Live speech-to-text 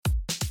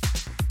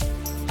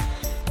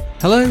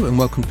Hello and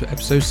welcome to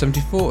episode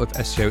 74 of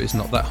SEO is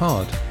Not That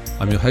Hard.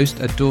 I'm your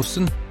host Ed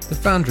Dawson, the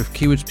founder of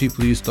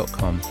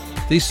keywordspeopleuse.com,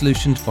 the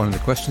solution to finding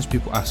the questions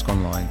people ask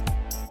online.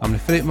 I'm an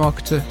affiliate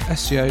marketer,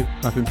 SEO,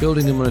 and I've been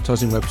building and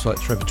monetizing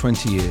websites for over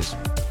 20 years.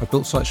 I've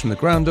built sites from the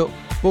ground up,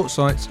 bought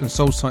sites and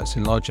sold sites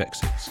in large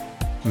exits.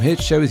 I'm here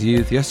to share with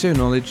you the SEO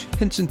knowledge,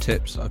 hints and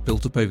tips that I've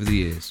built up over the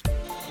years.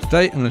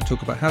 Today I'm going to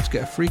talk about how to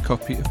get a free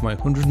copy of my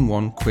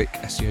 101 quick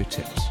SEO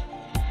tips.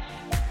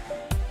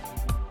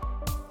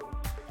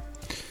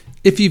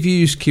 If you've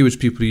used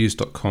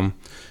keywordspeopleuse.com,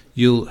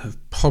 you'll have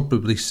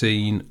probably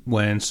seen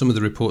when some of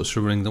the reports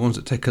are running, the ones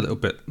that take a little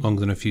bit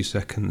longer than a few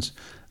seconds,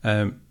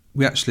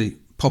 we actually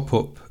pop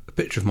up a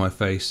picture of my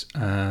face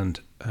and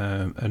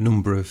a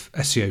number of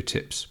SEO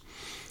tips.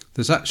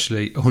 There's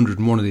actually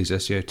 101 of these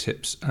SEO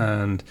tips,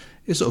 and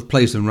it sort of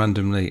plays them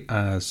randomly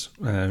as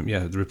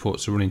the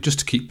reports are running, just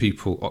to keep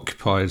people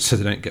occupied so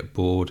they don't get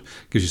bored.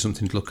 Gives you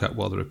something to look at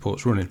while the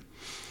report's running.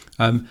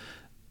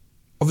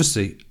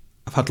 Obviously,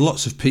 I've had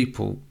lots of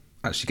people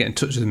actually get in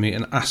touch with me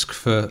and ask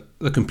for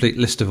the complete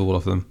list of all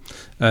of them,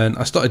 and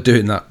I started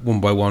doing that one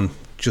by one,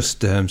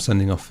 just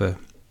sending off a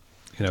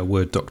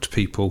Word doc to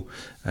people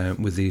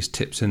with these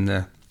tips in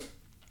there.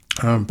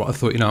 But I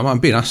thought, I'm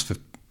being asked for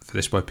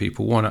this by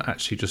people. Why not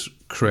actually just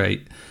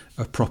create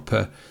a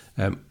proper?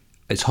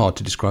 It's hard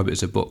to describe it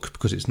as a book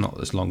because it's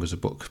not as long as a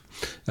book.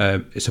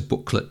 It's a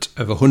booklet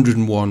of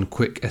 101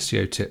 quick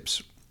SEO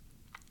tips.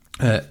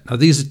 Now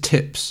these are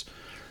tips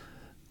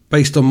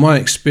based on my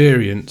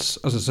experience,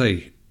 as I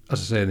say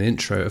in the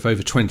intro, of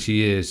over 20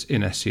 years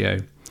in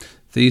SEO.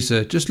 These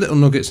are just little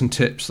nuggets and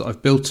tips that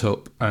I've built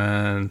up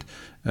and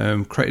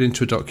created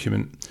into a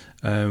document,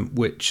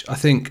 which I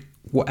think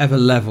whatever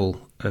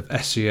level of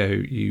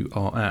SEO you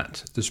are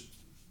at, there's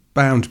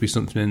bound to be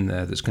something in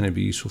there that's going to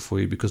be useful for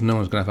you, because no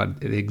one's going to have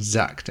had the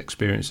exact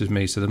experience as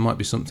me. So there might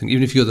be something,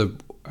 even if you're the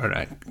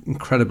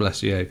incredible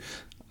SEO,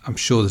 I'm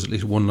sure there's at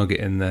least one nugget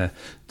in there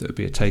that would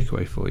be a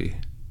takeaway for you.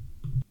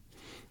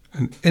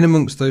 And in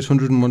amongst those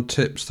 101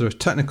 tips, there are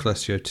technical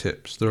SEO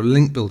tips, there are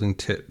link building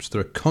tips, there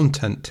are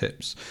content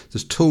tips,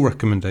 there's tool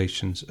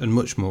recommendations and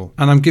much more.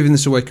 And I'm giving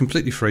this away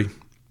completely free.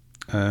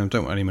 Don't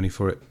want any money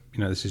for it.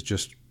 This is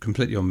just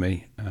completely on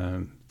me.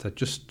 They're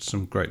just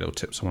some great little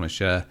tips I want to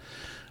share.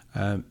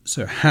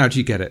 So how do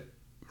you get it?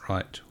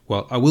 Right.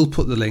 Well, I will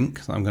put the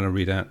link that I'm going to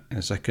read out in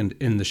a second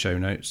in the show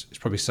notes. It's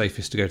probably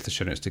safest to go to the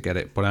show notes to get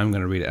it, but I'm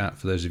going to read it out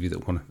for those of you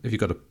that want to. If you've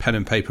got a pen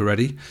and paper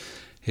ready,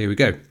 here we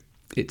go.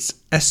 It's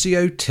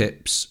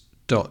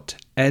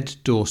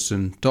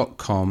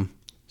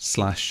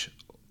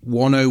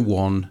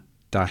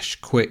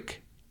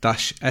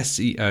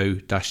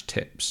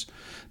seotips.eddawson.com/101-quick-SEO-tips.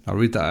 I'll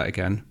read that out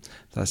again.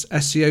 That's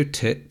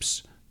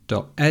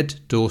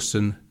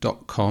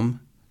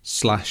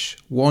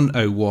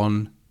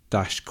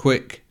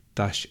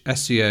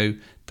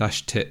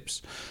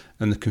seotips.eddawson.com/101-quick-SEO-tips.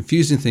 And the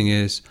confusing thing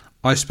is,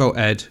 I spell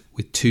Ed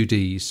with two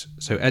D's.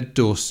 So Ed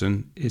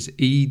Dawson is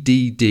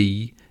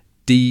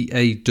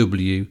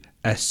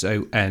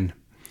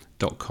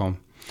EDDDAWSON.com.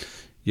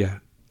 Yeah,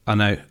 I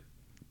know.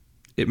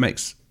 It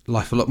makes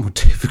life a lot more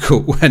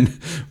difficult when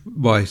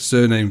my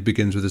surname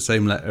begins with the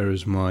same letter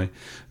as my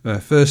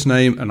first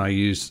name, and I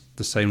use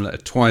the same letter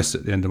twice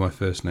at the end of my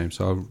first name.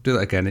 So I'll do that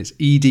again. It's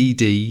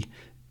EDDDAWSON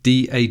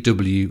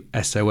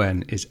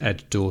is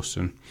Ed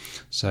Dawson.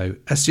 So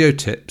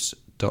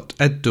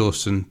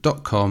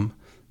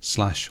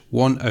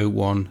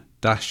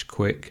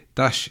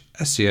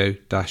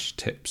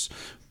seotips.eddawson.com/101-quick-SEO-tips.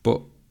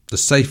 But the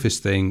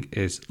safest thing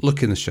is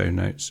look in the show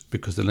notes,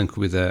 because the link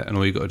will be there and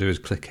all you've got to do is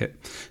click it.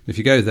 And if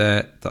you go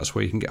there, that's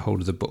where you can get hold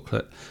of the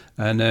booklet.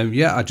 And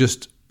I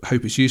just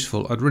hope it's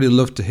useful. I'd really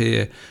love to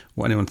hear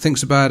what anyone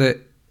thinks about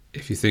it.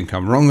 If you think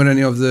I'm wrong on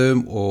any of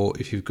them, or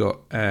if you've got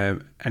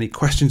any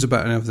questions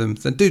about any of them,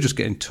 then do just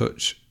get in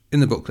touch. In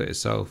the booklet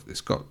itself,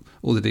 it's got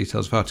all the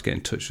details of how to get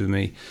in touch with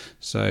me.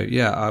 So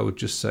I would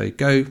just say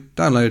go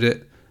download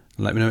it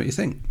and let me know what you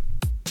think.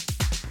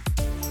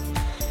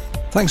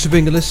 Thanks for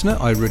being a listener,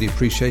 I really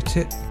appreciate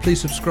it.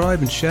 Please subscribe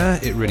and share,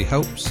 it really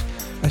helps.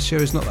 SEO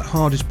is Not That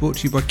Hard is brought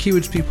to you by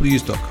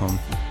keywordspeopleuse.com,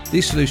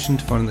 the solution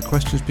to finding the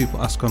questions people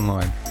ask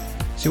online.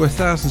 See why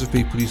thousands of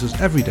people use us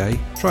every day.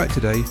 Try it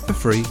today for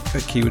free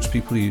at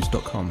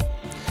keywordspeopleuse.com. If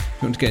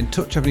you want to get in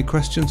touch, have any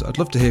questions, I'd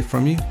love to hear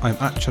from you. I'm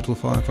at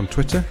Chattel5 on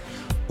Twitter,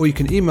 or you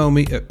can email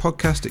me at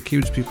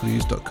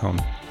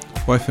podcast@keywordspeopleuse.com.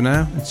 Bye for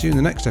now, and see you in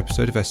the next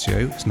episode of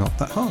SEO is Not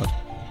That Hard.